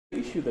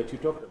issue that you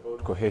talked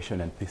about,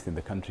 cohesion and peace in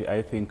the country,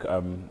 I think,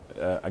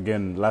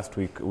 again, last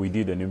week we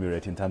did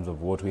enumerate in terms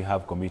of what we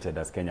have committed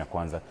as Kenya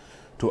Kwanza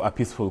to a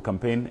peaceful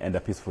campaign and a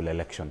peaceful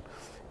election.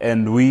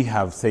 And we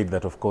have said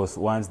that, of course,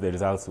 once the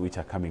results which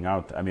are coming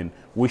out, I mean,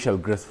 we shall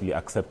gracefully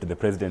accept the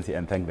presidency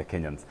and thank the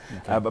Kenyans.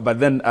 Okay. But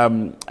then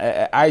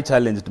I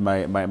challenged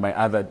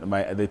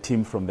the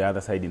team from the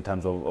other side in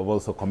terms of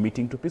also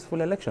committing to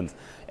peaceful elections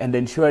and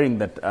ensuring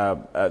that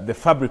the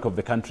fabric of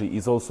the country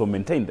is also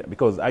maintained.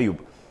 Because, Ayub,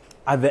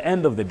 at the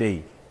end of the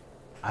day,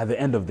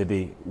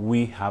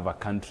 we have a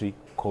country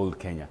called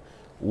Kenya.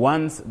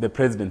 Once the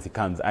presidency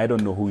comes, I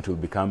don't know who it will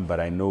become, but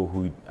I know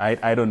who.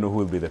 I don't know who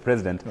will be the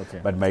president. Okay.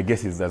 But my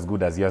guess is as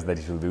good as yours that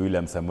it will be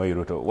William Samoei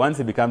Ruto. Once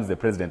he becomes the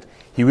president,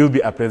 he will be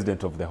a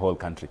president of the whole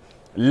country.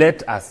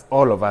 Let us,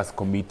 all of us,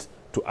 commit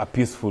to a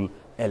peaceful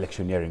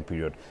electioneering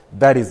period.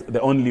 That is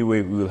the only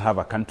way we will have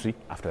a country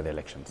after the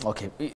elections. Okay.